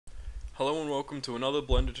Hello and welcome to another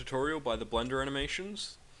Blender tutorial by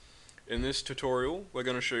TheBlenderanimations. In this tutorial, we're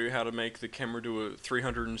going to show you how to make the camera do a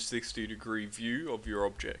 360-degree view of your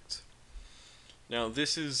object. Now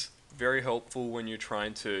this is very helpful when you're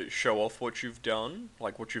trying to show off what you've done,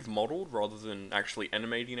 like what you've modeled, rather than actually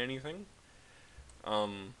animating anything.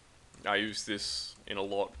 I use this in a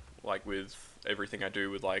lot, like with everything I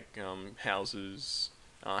do with houses,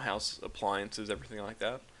 house appliances, everything like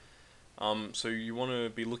that. So you want to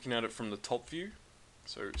be looking at it from the top view.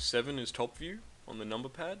 So 7 is top view on the number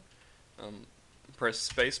pad. Press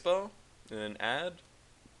spacebar, and then add,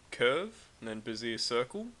 curve, and then Bezier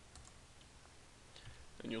circle.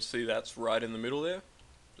 And you'll see that's right in the middle there.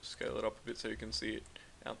 Just scale it up a bit so you can see it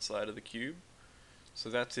outside of the cube. So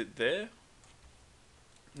that's it there.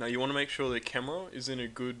 Now you want to make sure the camera is in a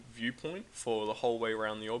good viewpoint for the whole way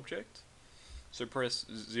around the object. So press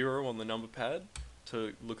 0 on the number pad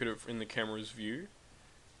to look at it in the camera's view,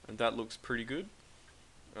 and that looks pretty good.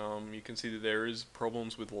 You can see that there is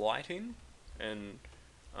problems with lighting, and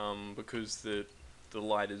because the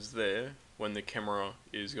light is there, when the camera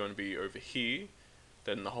is going to be over here,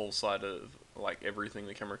 then the whole side of everything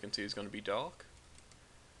the camera can see is going to be dark.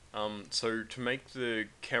 So to make the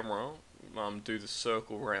camera do the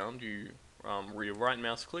circle round, you right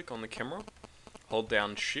mouse click on the camera, hold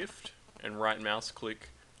down shift and right mouse click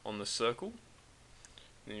on the circle.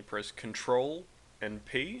 Then you press Control and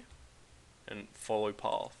P and follow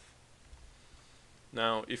path.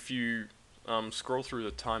 Now if you scroll through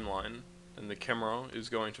the timeline, then the camera is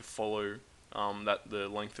going to follow the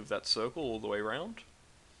length of that circle all the way around.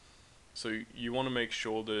 So you want to make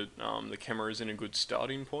sure that the camera is in a good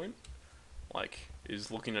starting point, like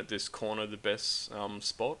is looking at this corner the best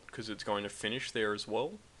spot, because it's going to finish there as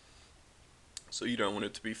well. So you don't want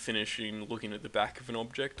it to be finishing looking at the back of an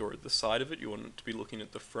object or at the side of it. You want it to be looking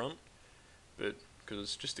at the front, but because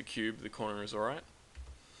it's just a cube, the corner is alright.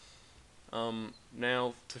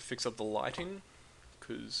 Now to fix up the lighting,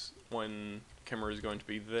 because when the camera is going to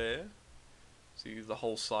be there, see the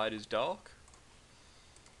whole side is dark.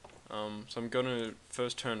 So I'm going to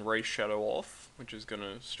first turn ray shadow off, which is going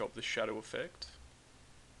to stop the shadow effect.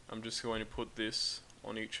 I'm just going to put this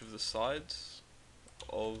on each of the sides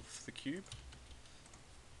of the cube.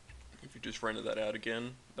 If you just render that out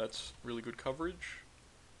again, that's really good coverage.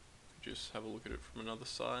 If you just have a look at it from another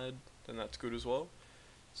side, then that's good as well.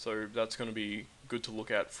 So that's going to be good to look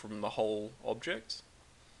at from the whole object.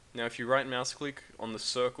 Now if you right mouse click on the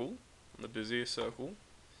circle, on the Bezier circle,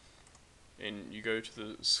 and you go to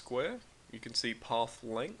the square, you can see path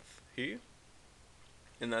length here,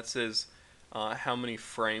 and that says how many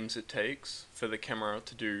frames it takes for the camera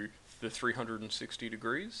to do the 360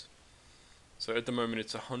 degrees. So at the moment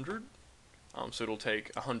it's 100, so it'll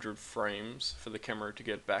take 100 frames for the camera to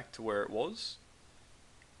get back to where it was.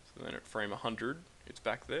 So then at frame 100, it's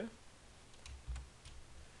back there.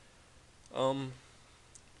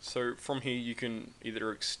 So from here you can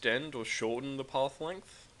either extend or shorten the path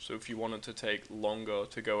length. So if you want it to take longer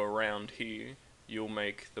to go around here, you'll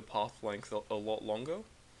make the path length a lot longer.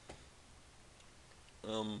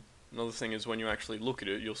 Another thing is when you actually look at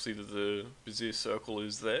it, you'll see that the Bezier circle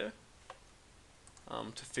is there.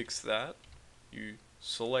 To fix that, you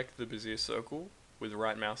select the Bezier circle with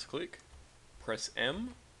right mouse click, press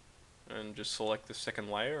M, and just select the second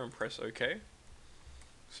layer and press OK.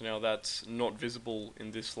 So now that's not visible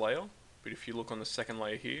in this layer, but if you look on the second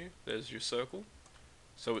layer here, there's your circle.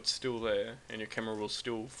 So it's still there, and your camera will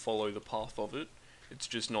still follow the path of it. It's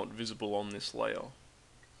just not visible on this layer.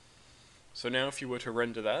 So now if you were to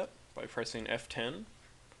render that by pressing F10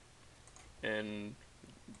 and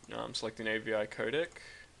selecting AVI codec,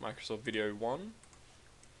 Microsoft Video 1,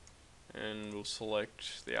 and we'll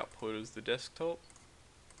select the output as the desktop.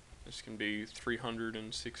 This can be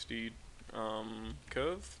 360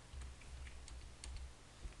 curve,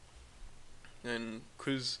 and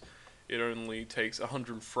because it only takes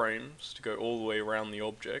 100 frames to go all the way around the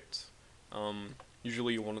object,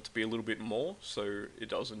 usually you want it to be a little bit more so it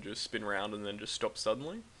doesn't just spin around and then just stop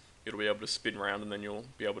suddenly. It'll be able to spin around and then you'll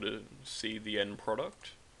be able to see the end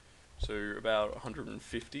product. So about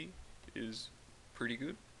 150 is pretty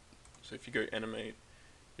good. So if you go animate,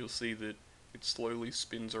 you'll see that it slowly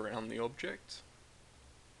spins around the object.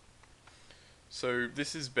 So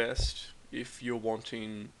this is best if you're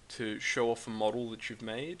wanting to show off a model that you've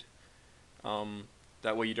made.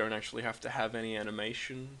 That way you don't actually have to have any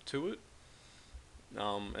animation to it.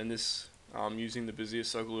 And this, using the Bezier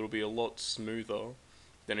circle, it'll be a lot smoother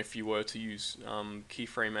than if you were to use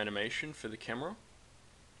keyframe animation for the camera.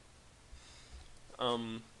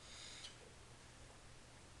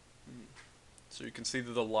 So you can see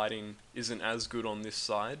that the lighting isn't as good on this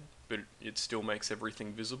side, but it still makes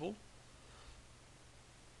everything visible.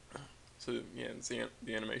 So yeah,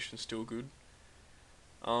 the animation's still good.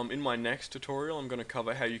 In my next tutorial, I'm going to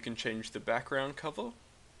cover how you can change the background color,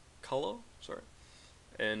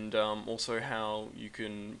 and also how you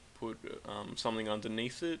can put something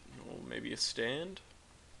underneath it, or maybe a stand.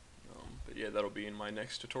 But yeah, that'll be in my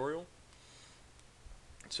next tutorial.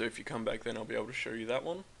 So if you come back then, I'll be able to show you that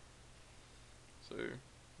one. So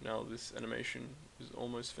now this animation is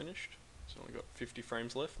almost finished. It's only got 50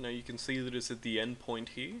 frames left. Now you can see that it's at the end point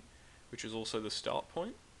here, which is also the start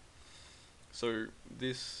point. So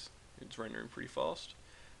it's rendering pretty fast.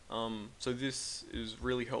 So this is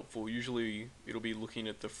really helpful. Usually it'll be looking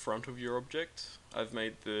at the front of your object. I've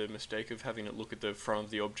made the mistake of having it look at the front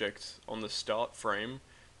of the object on the start frame,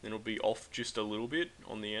 then it'll be off just a little bit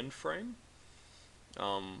on the end frame.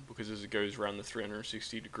 Because as it goes around the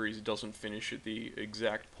 360 degrees, it doesn't finish at the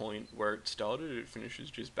exact point where it started, it finishes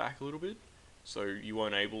just back a little bit, so you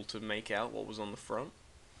weren't able to make out what was on the front.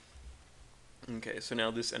 Okay, so now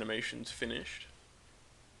this animation's finished.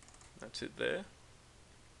 That's it there.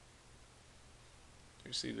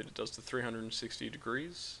 You see that it does the 360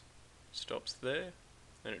 degrees, stops there,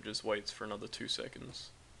 and it just waits for another 2 seconds.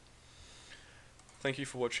 Thank you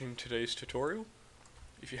for watching today's tutorial.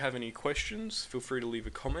 If you have any questions, feel free to leave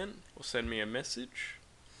a comment or send me a message.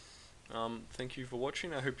 Thank you for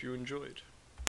watching. I hope you enjoyed.